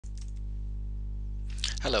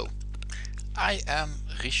Hello, I am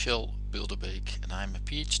Richel Bilderbeek and I'm a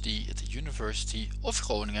PhD at the University of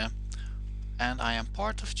Groningen, and I am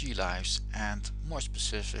part of GLives, and more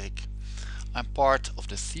specific, I'm part of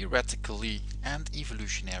the Theoretically and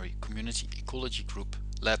Evolutionary Community Ecology group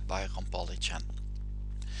led by Rampal Chen.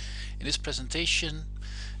 In this presentation,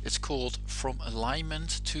 it's called From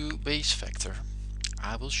Alignment to Base Vector.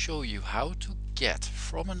 I will show you how to get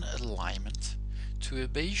from an alignment to a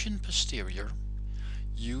Bayesian posterior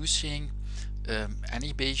using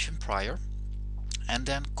any Bayesian prior, and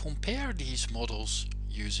then compare these models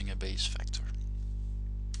using a base vector.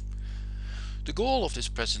 The goal of this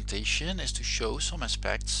presentation is to show some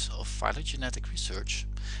aspects of phylogenetic research,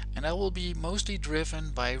 and I will be mostly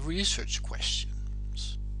driven by research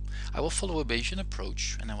questions. I will follow a Bayesian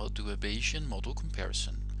approach and I will do a Bayesian model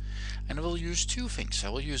comparison, and I will use two things. I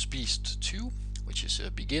will use Beast2, which is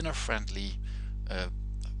a beginner-friendly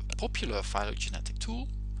popular phylogenetic tool,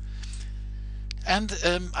 and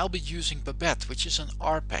I'll be using babette, which is an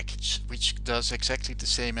R package, which does exactly the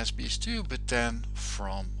same as Beast2, but then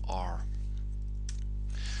from R.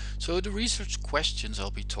 So the research questions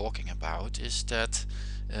I'll be talking about is that,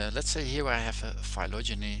 let's say here I have a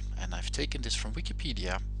phylogeny, and I've taken this from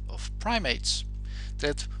Wikipedia, of primates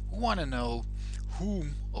that want to know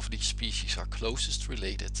whom of these species are closest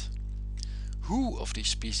related, who of these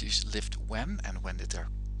species lived when and when did their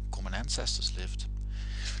common ancestors lived,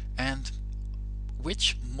 and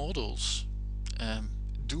which models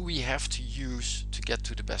do we have to use to get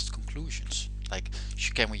to the best conclusions. Like,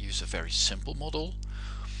 can we use a very simple model,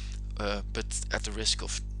 but at the risk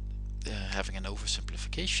of having an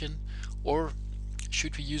oversimplification, or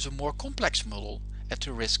should we use a more complex model at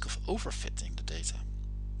the risk of overfitting the data?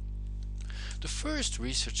 The first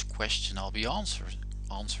research question I'll be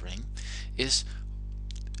answering is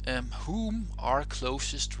whom are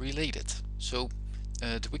closest related. So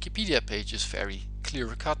the Wikipedia page is very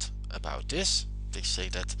clear-cut about this. They say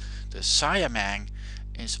that the Siamang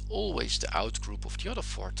is always the outgroup of the other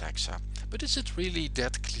four taxa, but is it really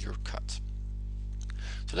that clear-cut?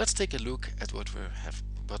 So let's take a look at what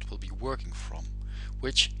we'll be working from,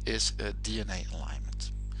 which is a DNA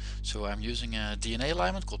alignment. So I'm using a DNA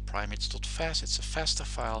alignment called primates.fast. It's a FASTA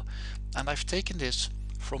file, and I've taken this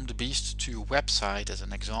from the Beast2 website as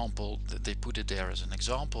an example. They put it there as an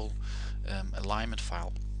example alignment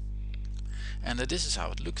file, and this is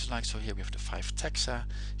how it looks like. So here we have the 5 taxa.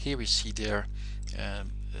 Here we see their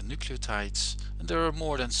nucleotides, and there are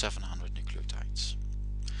more than 700 nucleotides.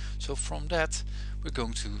 So from that we're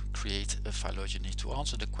going to create a phylogeny to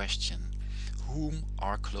answer the question whom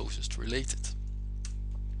are closest related.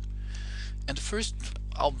 And the first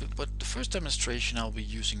demonstration I'll be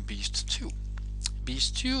using Beast2.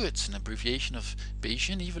 Beast2, it's an abbreviation of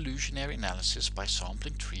Bayesian evolutionary analysis by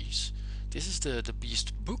sampling trees. This is the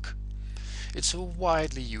Beast book. It's a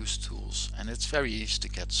widely used tool, and it's very easy to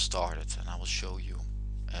get started, and I will show you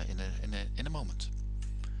in a moment.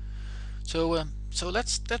 So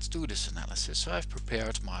let's do this analysis. So I've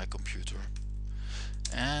prepared my computer,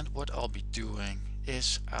 and what I'll be doing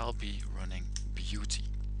is I'll be running Beauty.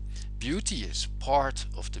 Beauty is part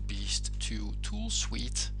of the Beast2 tool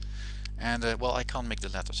suite, and well, I can't make the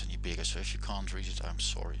letters any bigger, so if you can't read it, I'm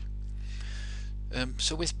sorry.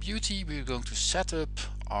 So with Beauty we're going to set up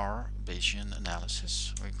our Bayesian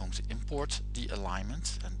analysis. We're going to import the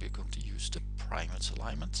alignment, and we're going to use the primates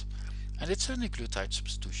alignment, and it's a nucleotide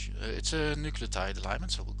substitution. It's a nucleotide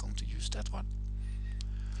alignment, so we're going to use that one.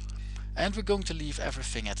 And we're going to leave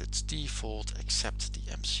everything at its default except the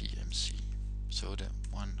MCMC. So the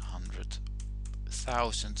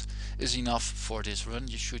 100,000 is enough for this run.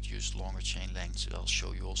 You should use longer chain lengths. I'll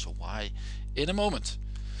show you also why in a moment.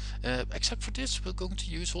 Except for this, we're going to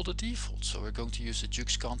use all the defaults. So we're going to use the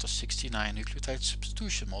Jux-Cantor 69 nucleotide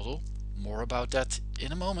substitution model. More about that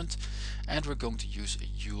in a moment. And we're going to use a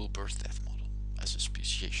Yule birth death model as a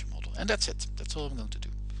speciation model. And that's it. That's all I'm going to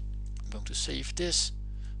do. I'm going to save this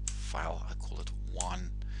file. I call it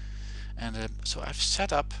 1. And so I've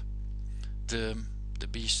set up the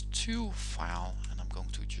Beast2 file, and I'm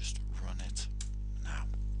going to just run it now.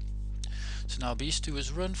 So now Beast2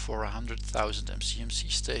 is run for 100,000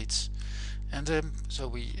 MCMC states, and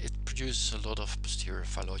it produces a lot of posterior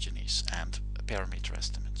phylogenies and parameter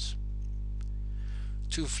estimates.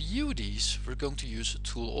 To view these, we're going to use a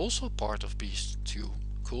tool also part of Beast2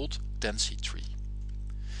 called Density,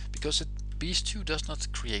 because Beast2 does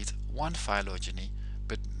not create one phylogeny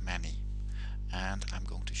but many, and I'm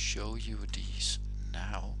going to show you these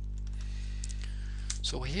now.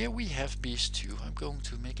 So here we have Beast2. I'm going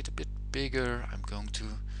to make it a bit bigger. I'm going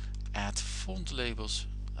to add font labels.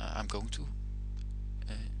 I'm going to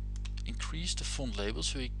increase the font labels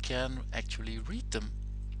so you can actually read them.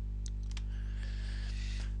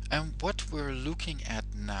 And what we're looking at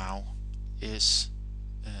now is,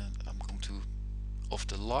 I'm going to, of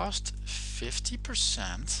the last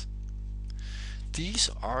 50%, these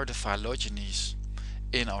are the phylogenies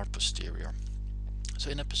in our posterior.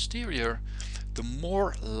 So in a posterior, the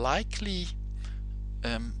more likely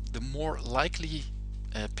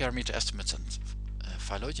parameter estimates and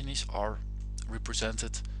phylogenies are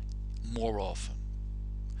represented more often.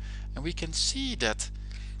 And we can see that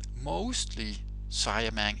mostly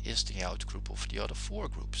Siamang is the outgroup of the other four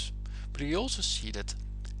groups. But we also see that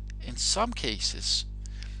in some cases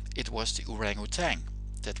it was the orangutan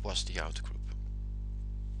that was the outgroup.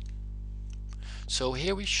 So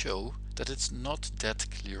here we show that it's not that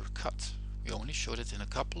clear cut. We only showed it in a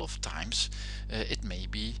couple of times. It may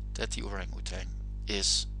be that the orangutan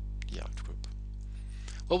is the outgroup.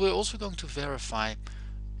 Well, we're also going to verify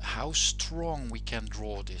how strong we can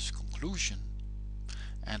draw this conclusion,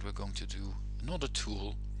 and we're going to do another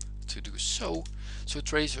tool to do so. So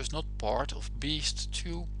Tracer is not part of Beast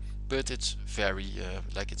 2, but it's very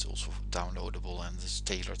it's also downloadable and is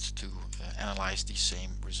tailored to analyze these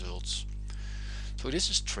same results. So this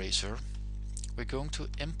is Tracer. We're going to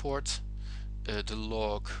import the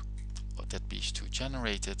log that Beast 2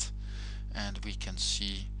 generated, and we can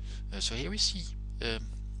see, so here we see a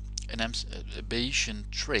Bayesian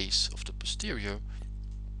trace of the posterior.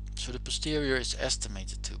 So the posterior is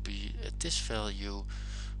estimated to be at this value.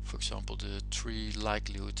 For example, the tree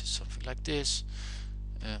likelihood is something like this,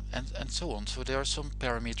 and so on. So there are some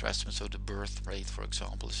parameter estimates. So the birth rate, for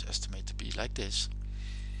example, is estimated to be like this.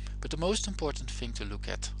 But the most important thing to look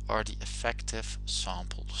at are the effective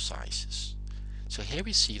sample sizes. So here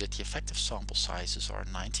we see that the effective sample sizes are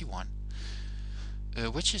 91,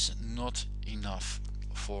 which is not enough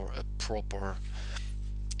for a proper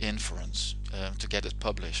inference to get it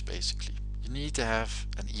published. Basically, you need to have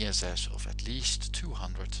an ESS of at least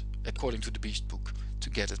 200 according to the Beast book to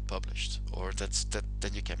get it published, or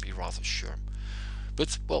then you can be rather sure.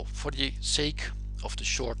 But well, for the sake of the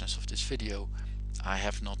shortness of this video, I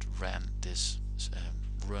have not ran this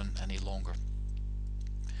run any longer.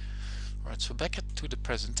 Alright, so back to the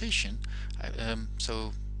presentation. I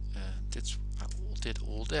did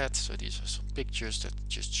all that. So these are some pictures that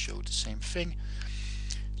just show the same thing.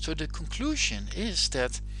 So the conclusion is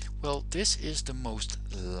that, well, this is the most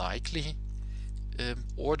likely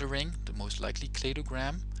ordering, the most likely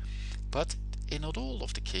cladogram, but in not all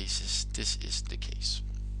of the cases this is the case.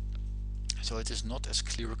 So it is not as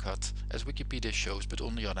clear cut as Wikipedia shows, but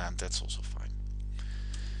on the other hand, that's also fine.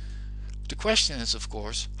 The question is, of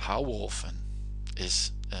course, how often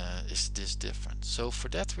is this different? So for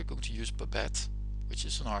that we're going to use Babette, which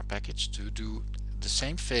is an R package, to do the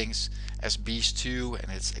same things as Beast 2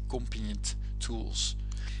 and its accompanying tools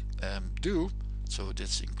do. So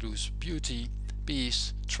this includes Beauty,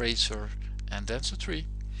 Beast, Tracer and Density.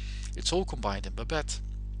 It's all combined in Babette.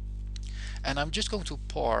 And I'm just going to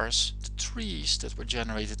parse the trees that were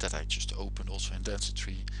generated that I just opened also in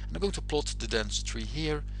Density, and I'm going to plot the density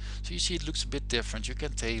here. So you see it looks a bit different. You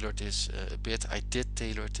can tailor this a bit. I did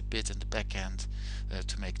tailor it a bit in the back end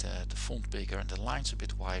to make the font bigger and the lines a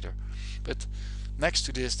bit wider. But next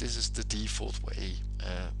to this is the default way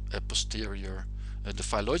a posterior, the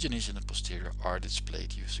phylogenies in the posterior are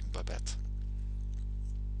displayed using Babette.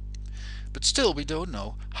 But still we don't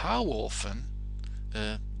know how often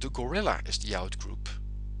the gorilla is the outgroup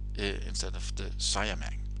instead of the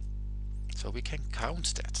Siamang. So we can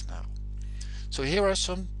count that now. So here are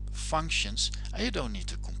some functions, and you don't need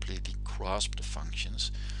to completely grasp the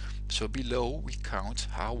functions. So below we count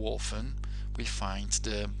how often we find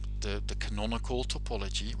the canonical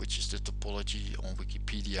topology, which is the topology on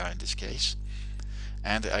Wikipedia in this case.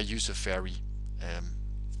 And I use a very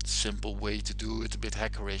simple way to do it, a bit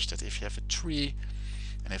hackerish, that if you have a tree,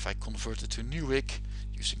 and if I convert it to Newick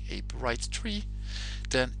using ape right tree,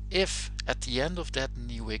 then if at the end of that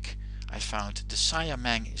Newick I found the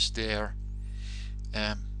Siamang is there,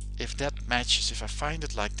 if that matches, if I find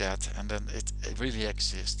it like that, and then it really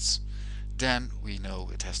exists, then we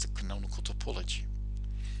know it has the canonical topology.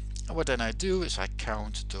 And what then I do is I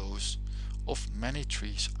count those of many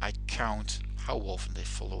trees. I count how often they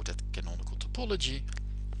follow that canonical topology,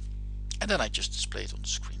 and then I just display it on the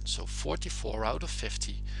screen. So 44 out of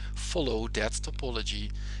 50 follow that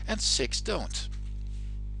topology and 6 don't.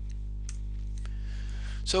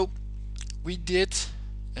 So we did,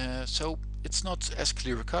 so it's not as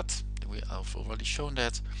clear cut. I've already shown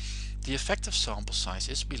that. The effective sample size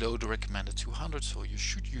is below the recommended 200, so you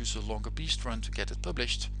should use a longer Beast run to get it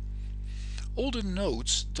published. All the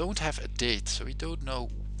nodes don't have a date, so we don't know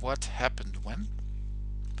what happened when.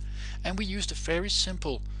 And we used a very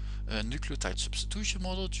simple nucleotide substitution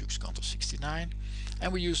model, Duke's Cantor 69,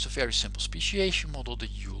 and we used a very simple speciation model, the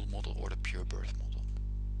Yule model or the pure birth model.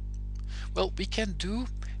 Well, we can do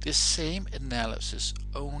this same analysis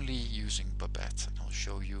only using babette, and I'll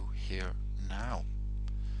show you here now.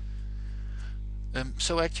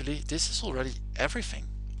 So actually this is already everything.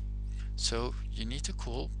 So you need to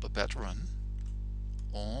call babette run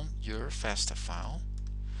on your FASTA file.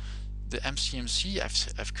 The MCMC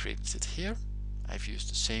I've created it here. I've used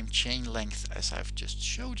the same chain length as I've just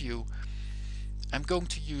showed you. I'm going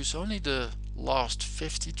to use only the last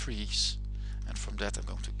 50 trees, and from that I'm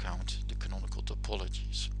going to count the canonical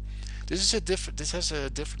topologies. This has a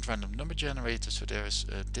different random number generator, so there is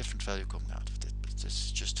a different value coming out of it, but this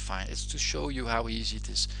is just fine. It's to show you how easy it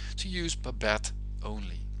is to use babette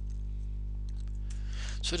only.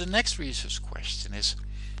 So the next research question is,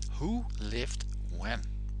 who lived when?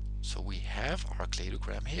 So we have our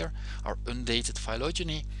cladogram here, our undated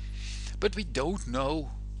phylogeny, but we don't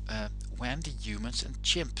know when the humans and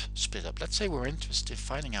chimp split up. Let's say we're interested in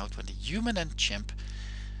finding out when the human and chimp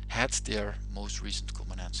had their most recent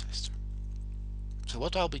common ancestor. So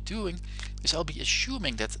what I'll be doing is I'll be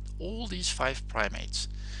assuming that all these 5 primates,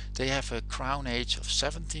 they have a crown age of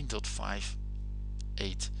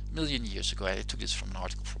 17.58 million years ago. I took this from an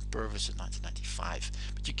article from Purvis in 1995,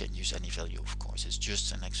 but you can use any value, of course. It's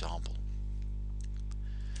just an example.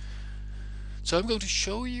 So I'm going to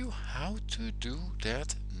show you how to do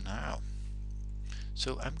that now.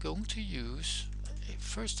 So I'm going to use,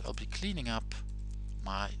 first I'll be cleaning up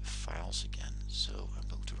my files again. So I'm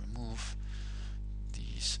going to remove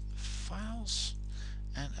these files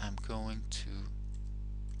and I'm going to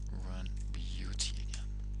run Beauty again.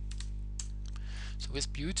 So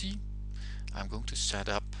with Beauty I'm going to set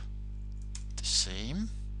up the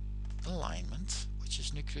same alignment, which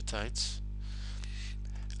is nucleotides.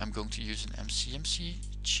 I'm going to use an MCMC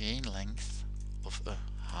chain length of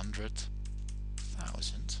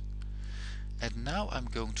 100,000, and now I'm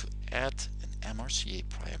going to add an MRCA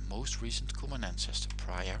prior, most recent common ancestor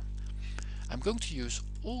prior. I'm going to use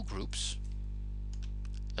all groups.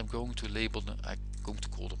 I'm going to label them, I'm going to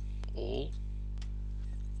call them all,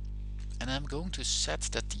 and I'm going to set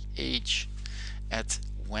that the age at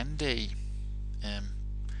when they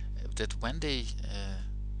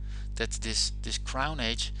that this crown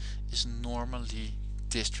age is normally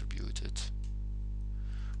distributed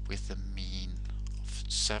with a mean of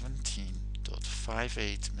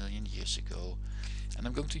 17.58 million years ago, and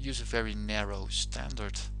I'm going to use a very narrow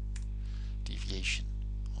standard deviation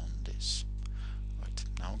on this. Right,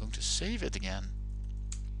 now I'm going to save it again.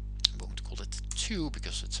 I'm going to call it 2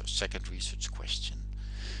 because it's our second research question,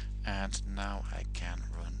 and now I can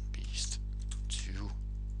run beast 2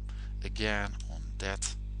 again on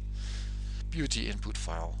that Beauty input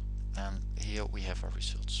file, and here we have our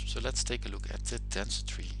results. So let's take a look at the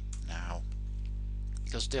density now,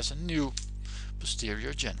 because there's a new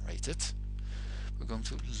posterior generated. We're going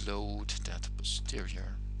to load that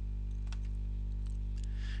posterior,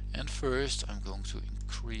 and first I'm going to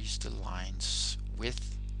increase the lines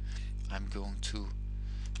width. I'm going to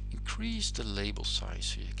increase the label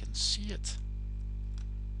size so you can see it.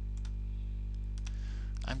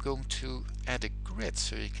 I'm going to add a grid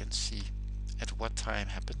so you can see at what time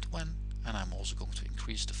happened when, and I'm also going to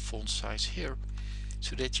increase the font size here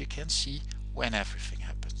so that you can see when everything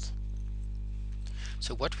happened.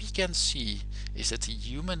 So what we can see is that the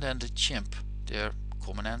human and the chimp, their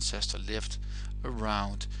common ancestor, lived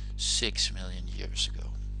around 6 million years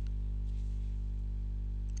ago.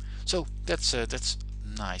 So that's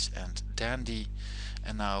nice and dandy,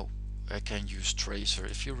 and now I can use tracer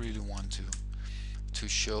if you really want to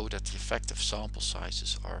show that the effective sample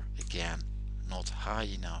sizes are again not high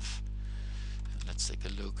enough. And let's take a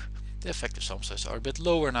look. The effective sample sizes are a bit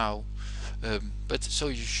lower now, but so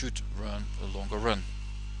you should run a longer run.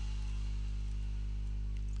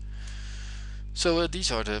 So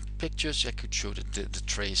these are the pictures. I could show the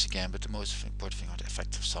trace again, but the most important thing are the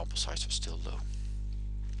effective sample sizes are still low.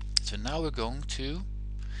 So now we're going to,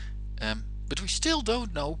 but we still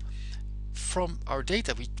don't know from our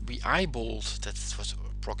data. We eyeballed that it was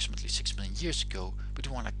approximately 6 million years ago, but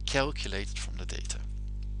we want to calculate it from the data.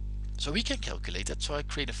 So we can calculate that. So I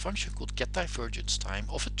create a function called get divergence time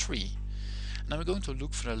of a tree, and I'm going to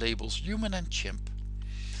look for the labels human and chimp,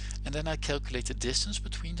 and then I calculate the distance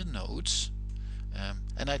between the nodes,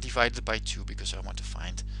 and I divide it by 2 because I want to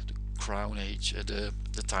find the crown age,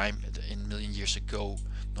 the time in million years ago,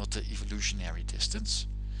 not the evolutionary distance.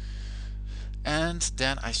 And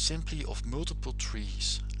then I simply, of multiple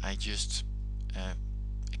trees, I just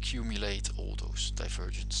accumulate all those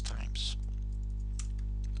divergence times.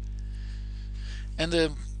 And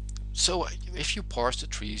so if you parse the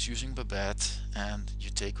trees using babette and you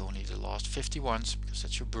take only the last 50 ones, because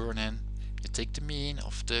that's your burn-in, you take the mean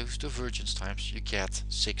of those divergence times, you get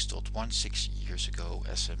 6.16 years ago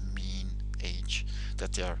as a mean age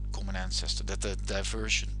that their common ancestor, that the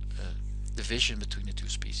division between the two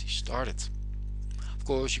species started. Of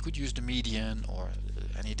course, you could use the median or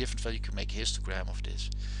any different value. You can make a histogram of this,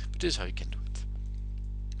 but this is how you can do it.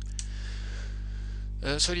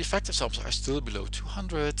 So the effective samples are still below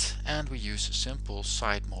 200, and we use a simple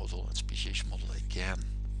site model and speciation model again.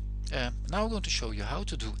 Now I'm going to show you how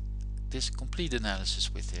to do this complete analysis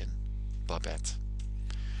within babette.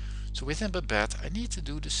 So within babette I need to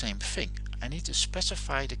do the same thing. I need to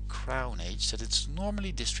specify the crown age, that it's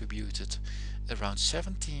normally distributed around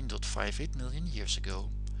 17.58 million years ago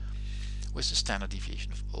with a standard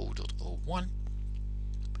deviation of 0.01.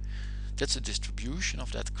 That's a distribution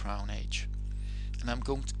of that crown age. And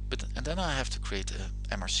and then I have to create a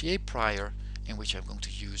MRCA prior in which I'm going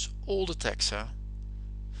to use all the taxa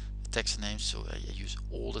names. So I use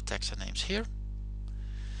all the taxa names here,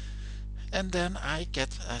 and then I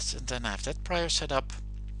have that prior set up,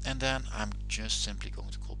 and then I'm just simply going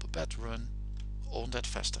to call babette run on that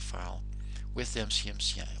FASTA file with the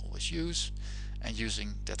MCMC I always use, and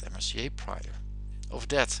using that MRCA prior. Of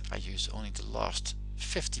that I use only the last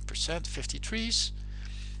 50%, 50 trees.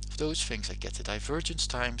 Of those things I get the divergence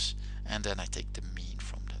times, and then I take the mean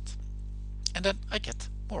from that, and then I get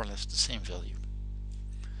more or less the same value.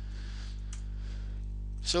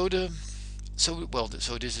 So this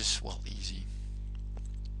is easy.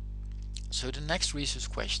 So the next research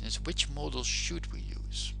question is, which model should we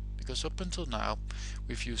use? Because up until now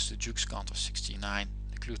we've used the Jukes-Cantor 69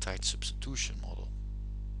 nucleotide substitution model.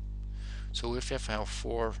 So if we have our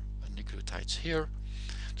 4 nucleotides here,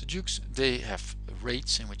 the Jukes, they have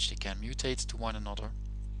rates in which they can mutate to one another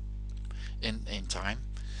in time,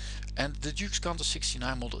 and the Jukes-Cantor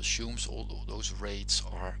 69 model assumes all those rates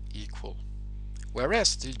are equal.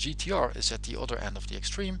 Whereas the GTR is at the other end of the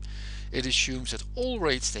extreme. It assumes that all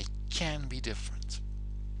rates, they can be different.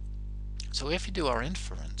 So if we do our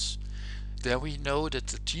inference, then we know that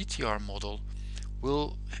the GTR model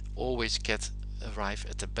will always arrive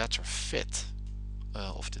at a better fit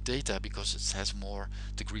of the data, because it has more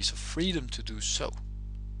degrees of freedom to do so.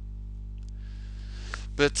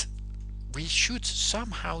 But we should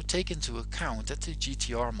somehow take into account that the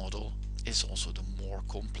GTR model is also the more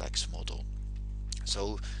complex model.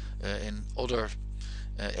 So in other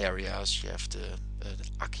areas you have the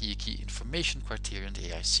Akiyiki information criterion, the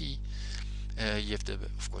AIC. You have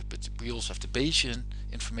of course, but we also have the Bayesian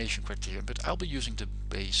information criterion, but I'll be using the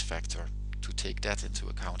Bayes factor to take that into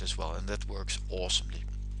account as well, and that works awesomely.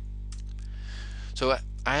 So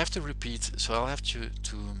I have to repeat, so I'll have to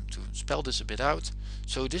spell this a bit out.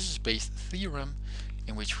 So this is Bayes' theorem,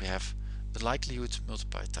 in which we have the likelihood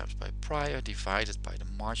multiplied times by prior divided by the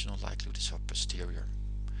marginal likelihood is our posterior.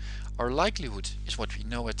 Our likelihood is what we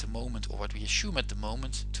know at the moment, or what we assume at the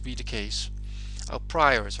moment to be the case. Our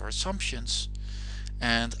prior is our assumptions,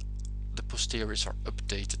 and the posterior is our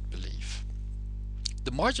updated belief.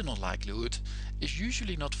 The marginal likelihood is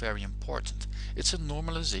usually not very important. It's a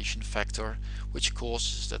normalization factor which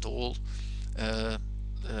causes that all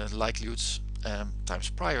likelihoods times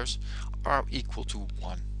priors are equal to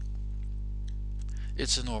 1.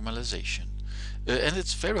 It's a normalization, and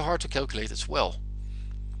it's very hard to calculate as well.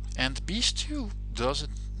 And Bayes 2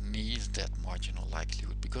 doesn't need that marginal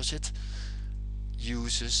likelihood, because it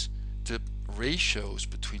uses the ratios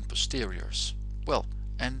between posteriors. Well,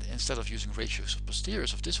 and instead of using ratios of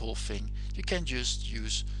posteriors of this whole thing, you can just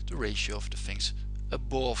use the ratio of the things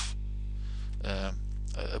above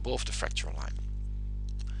the fracture line.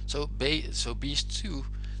 So Bayes 2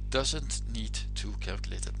 doesn't need to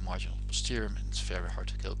calculate that marginal posterior, and it's very hard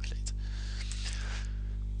to calculate.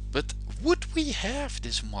 But would we have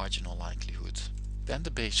this marginal likelihood, then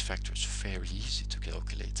the Bayes factor is very easy to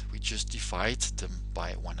calculate. We just divide them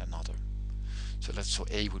by one another. So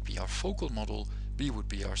A would be our focal model, B would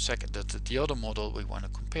be our second, the other model we want to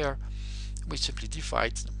compare. We simply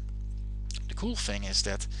divide them. The cool thing is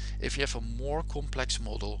that if you have a more complex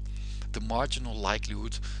model, the marginal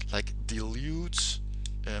likelihood dilutes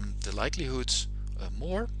the likelihoods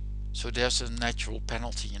more. So there's a natural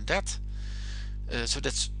penalty in that. So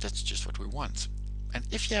that's just what we want. And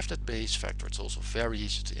if you have that Bayes factor, it's also very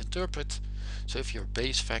easy to interpret. So if your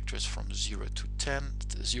Bayes factor is from 0 to 10,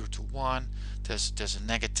 0 to 1, there's a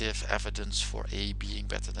negative evidence for A being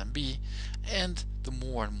better than B, and the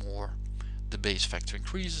more and more the base factor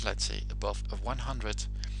increases, let's say above 100,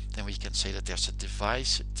 then we can say that there's a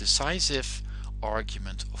decisive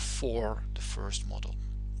argument for the first model.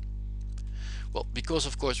 Well, because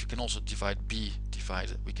of course we can also divide B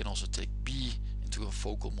divided, we can also take B into a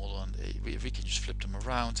focal model, and we can just flip them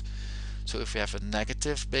around. So if we have a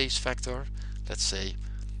negative base factor, let's say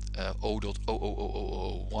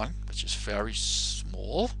 0.00001, which is very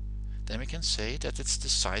small, then we can say that it's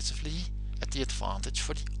decisively at the advantage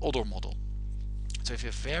for the other model. So if you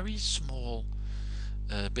have very small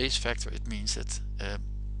base factor, it means that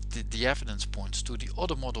the evidence points to the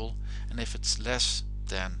other model, and if it's less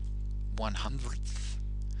than 100th,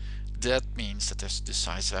 that means that there's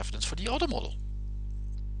decisive evidence for the other model.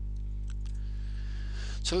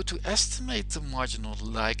 So to estimate the marginal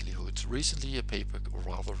likelihood, recently a paper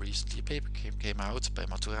came out by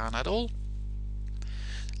Maturana et al.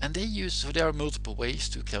 And they use, so there are multiple ways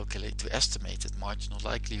to estimate that marginal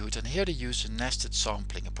likelihood, and here they use a nested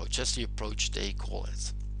sampling approach. That's the approach they call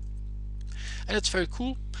it. And it's very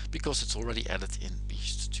cool because it's already added in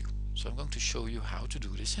Beast 2. So I'm going to show you how to do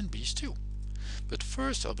this in Beast 2. But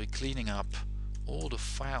first I'll be cleaning up all the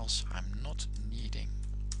files I'm not needing.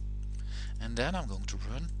 And then I'm going to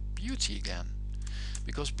run Beauty again,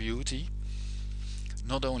 because Beauty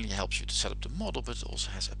not only helps you to set up the model, but it also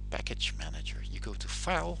has a package manager. You go to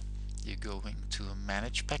File, you're going to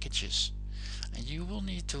Manage Packages, and you will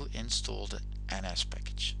need to install the NS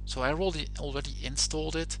package. So I already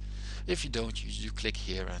installed it. If you don't, you click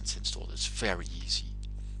here and it's installed. It's very easy.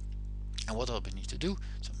 And what I'll need to do,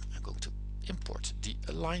 so I'm going to import the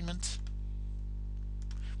alignment,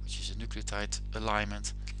 which is a nucleotide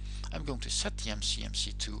alignment. I'm going to set the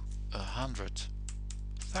MCMC to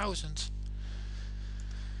 100,000,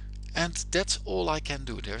 and that's all I can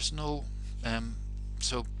do. There's no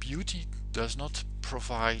so Beauty does not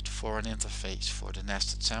provide for an interface for the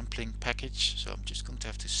nested sampling package, so I'm just going to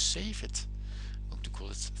have to save it. I'm going to call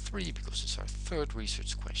it 3 because it's our third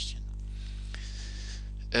research question.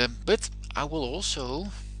 But I will also,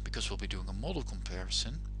 because we'll be doing a model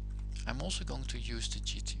comparison, I'm also going to use the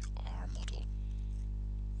GTR model.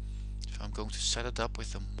 So I'm going to set it up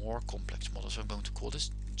with a more complex model, so I'm going to call this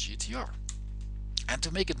GTR. And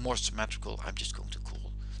to make it more symmetrical, I'm just going to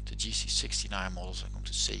call the GC69 model, so I'm going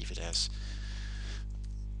to save it as,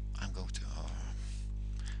 I'm going to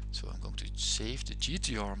save the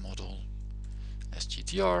GTR model as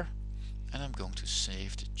GTR, and I'm going to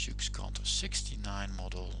save the JuxCantor69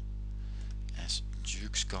 model as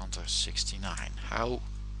JuxCantor69. How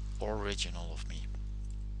original of me.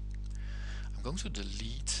 I'm going to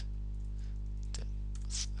delete the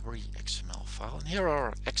 3 XML file, and here are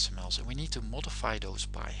our XMLs, and we need to modify those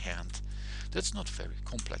by hand. That's not very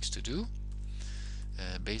complex to do.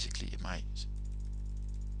 Basically in my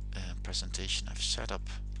presentation I've set up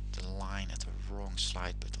the line at the wrong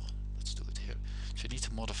slide, but let's do it here. So you need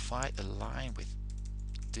to modify a line with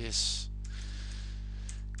this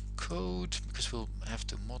code, because we'll have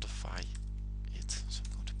to modify it. So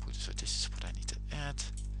I'm going to put, so this is what I need to add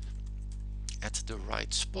at the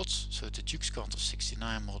right spots. So the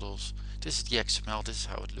JuxCantor69 models, this is the XML, this is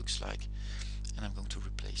how it looks like, and I'm going to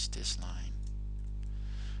replace this line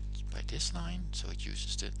by this line, so it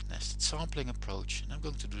uses the nested sampling approach, and I'm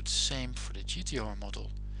going to do the same for the GTR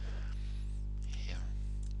model here.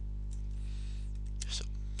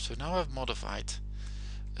 So now I've modified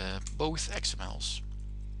both XMLs,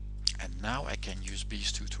 and now I can use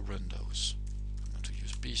Beast2 to run those. I'm going to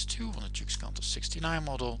use Beast2 on the JuxCantor69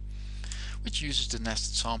 model, which uses the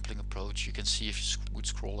nested sampling approach. You can see, if you would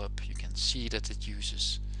scroll up, you can see that it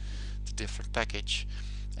uses the different package,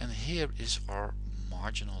 and here is our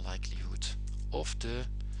marginal likelihood of the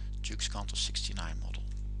JuxCantor69 model.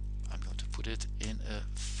 I'm going to put it in a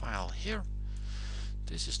file here.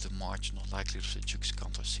 This is the marginal likelihood of the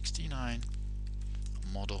JuxCantor69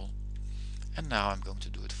 model, and now I'm going to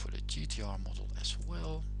do it for the GTR model as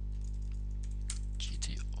well.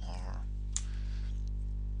 GTR,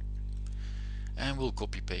 and we'll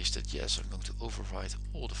copy paste it. Yes, I'm going to overwrite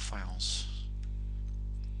all the files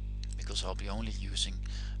because I'll be only using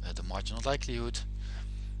the marginal likelihood,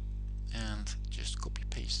 and just copy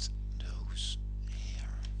paste those here.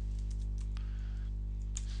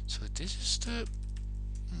 So this is the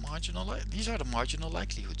marginal, these are the marginal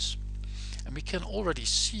likelihoods, and we can already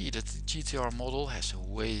see that the GTR model has a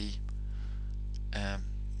way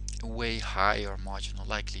higher marginal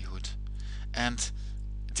likelihood, and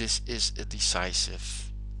this is a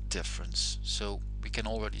decisive difference. So we can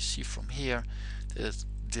already see from here that it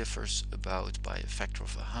differs about by a factor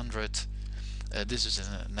of 100. This is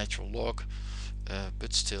a natural log,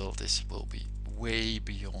 but still this will be way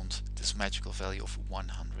beyond this magical value of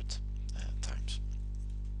 100. sometimes.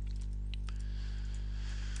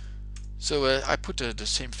 So I put the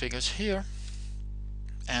same figures here,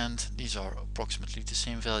 and these are approximately the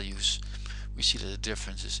same values. We see that the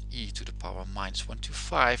difference is e to the power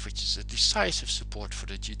 -125, which is a decisive support for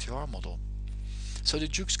the GTR model. So the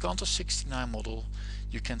Jukes-Cantor 69 model,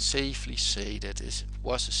 you can safely say that it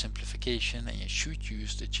was a simplification, and you should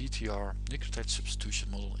use the GTR nucleotide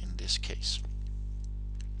substitution model in this case.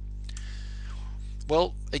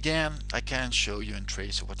 Well, again, I can show you in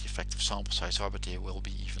Tracer what the effective sample size are, but they will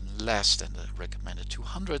be even less than the recommended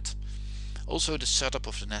 200. Also, the setup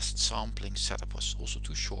of the nested sampling setup was also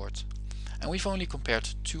too short. And we've only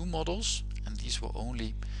compared two models, and these were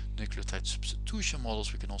only nucleotide substitution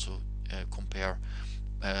models. We can also compare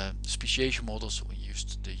speciation models. We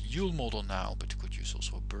used the Yule model now, but we could use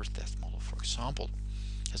also a birth death model, for example.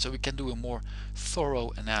 And so we can do a more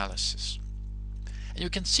thorough analysis. And you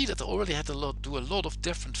can see that I already had to do a lot of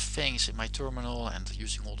different things in my terminal and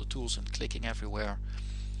using all the tools and clicking everywhere.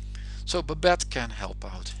 So Babette can help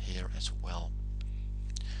out here as well.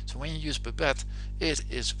 So when you use Babette, it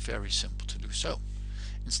is very simple to do so.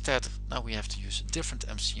 Instead, now we have to use a different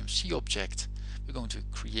MCMC object. We're going to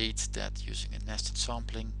create that using a nested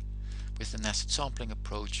sampling. With the nested sampling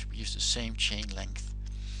approach, we use the same chain length,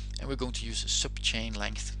 and we're going to use a subchain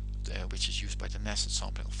length, which is used by the nested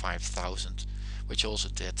sampling of 5000, which I also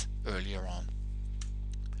did earlier on.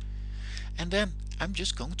 And then I'm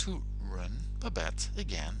just going to run Babette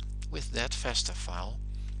again with that FASTA file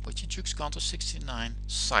with the Jukes-Cantor 69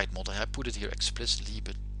 site model. I put it here explicitly,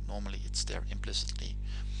 but normally it's there implicitly.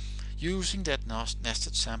 Using that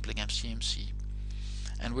nested sampling MCMC,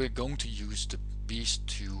 and we're going to use the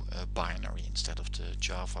beast2 binary instead of the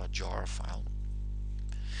Java jar file.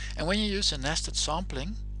 And when you use a nested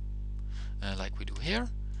sampling, like we do here,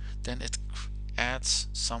 then it adds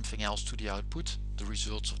something else to the output, the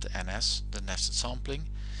results of the NS, the nested sampling,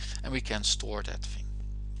 and we can store that thing.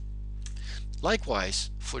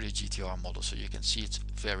 Likewise for the GTR model, so you can see it's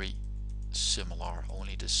very similar,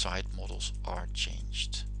 only the side models are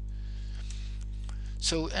changed.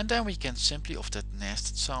 So, and then we can simply, of that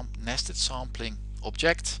nested sampling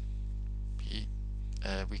object,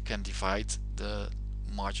 we can divide the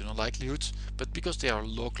marginal likelihoods, but because they are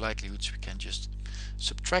log likelihoods, we can just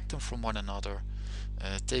subtract them from one another,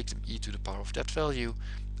 take them e to the power of that value,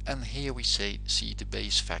 and here we see the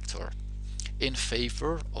Bayes factor in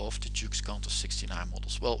favor of the Jukes-Cantor 69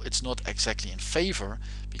 models. Well, it's not exactly in favor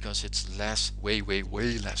because it's less, way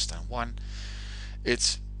less than 1.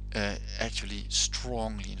 It's actually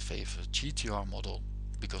strongly in favor of the GTR model,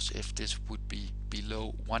 because if this would be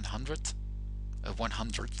below 100th,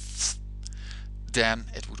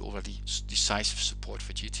 then it would already decisive support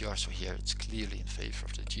for GTR. So here it's clearly in favor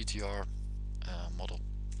of the GTR model.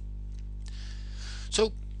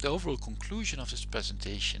 So the overall conclusion of this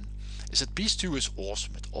presentation is that beast2 is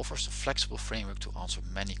awesome. It offers a flexible framework to answer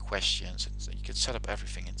many questions, and you can set up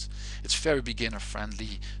everything. It's very beginner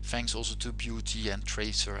friendly, thanks also to Beauty and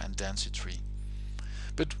Tracer and Density.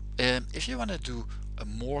 But if you want to do a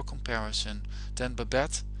more comparison, then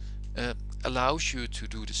Babette allows you to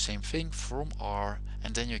do the same thing from R,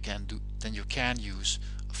 and then you can use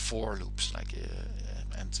for loops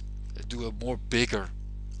and do a more bigger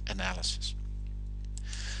analysis.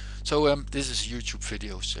 So this is a YouTube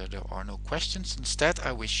video, so there are no questions. Instead,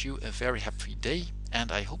 I wish you a very happy day,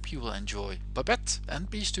 and I hope you will enjoy Babette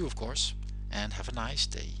and beast2 of course, and have a nice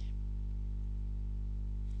day.